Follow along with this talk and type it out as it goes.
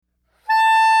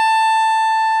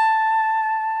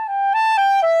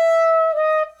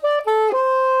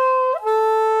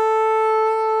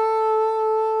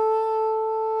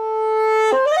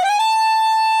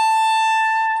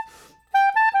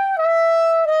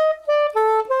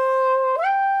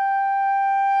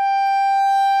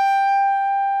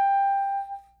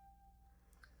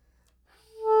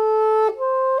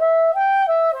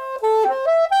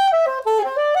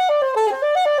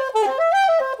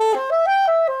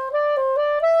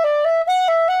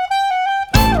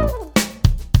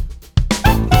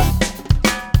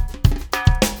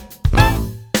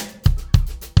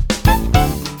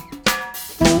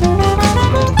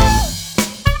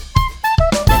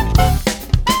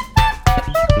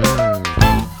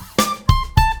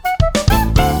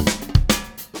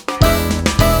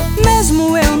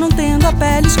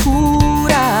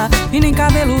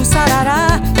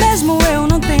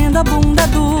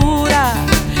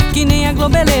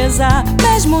globeleza,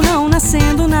 mesmo não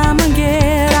nascendo na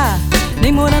mangueira,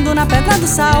 nem morando na Pedra do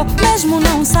Sal, mesmo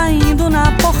não saindo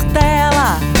na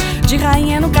Portela, de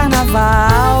rainha no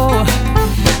carnaval.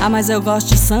 Ah, mas eu gosto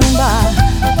de samba.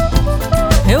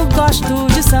 Eu gosto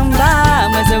de samba,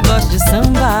 mas eu gosto de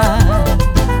samba.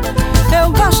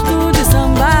 Eu gosto de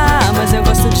samba, mas eu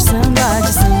gosto de samba,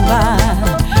 de samba.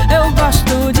 Eu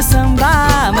gosto de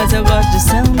samba, mas eu gosto de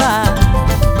samba.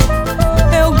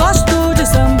 Eu gosto de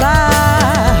samba,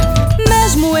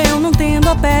 mesmo eu não tendo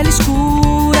a pele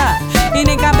escura e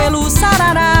nem cabelo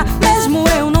sarará, mesmo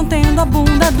eu não tendo a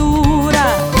bunda dura,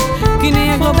 que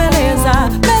nem a globeleza,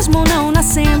 mesmo não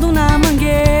nascendo na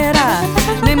mangueira,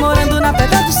 nem morando na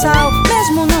Pedra do Sal,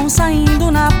 mesmo não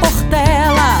saindo na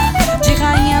Portela, de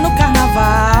rainha no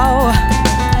carnaval.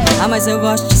 Ah, mas eu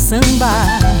gosto de samba.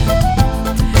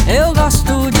 Eu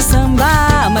gosto de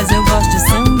samba, mas eu gosto de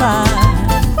samba.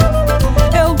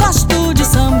 Eu gosto de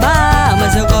samba,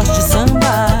 mas eu gosto de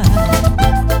samba.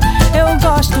 Eu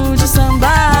gosto de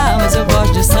samba, mas eu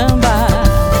gosto de samba.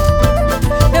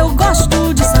 Eu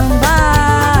gosto de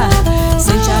samba.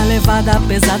 Sente a levada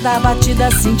pesada, a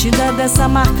batida sentida dessa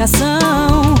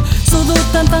marcação. Surdo,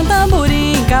 tantan,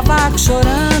 tamborim, cavaco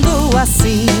chorando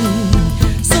assim.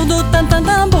 Surdo, tantan,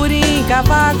 tamborim,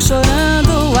 cavaco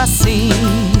chorando assim.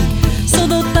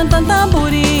 Surdo, tantan,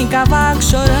 tamborim, cavaco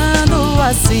chorando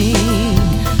assim.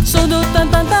 Surdo,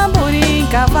 tantan, tamborim,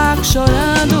 cavaco chorando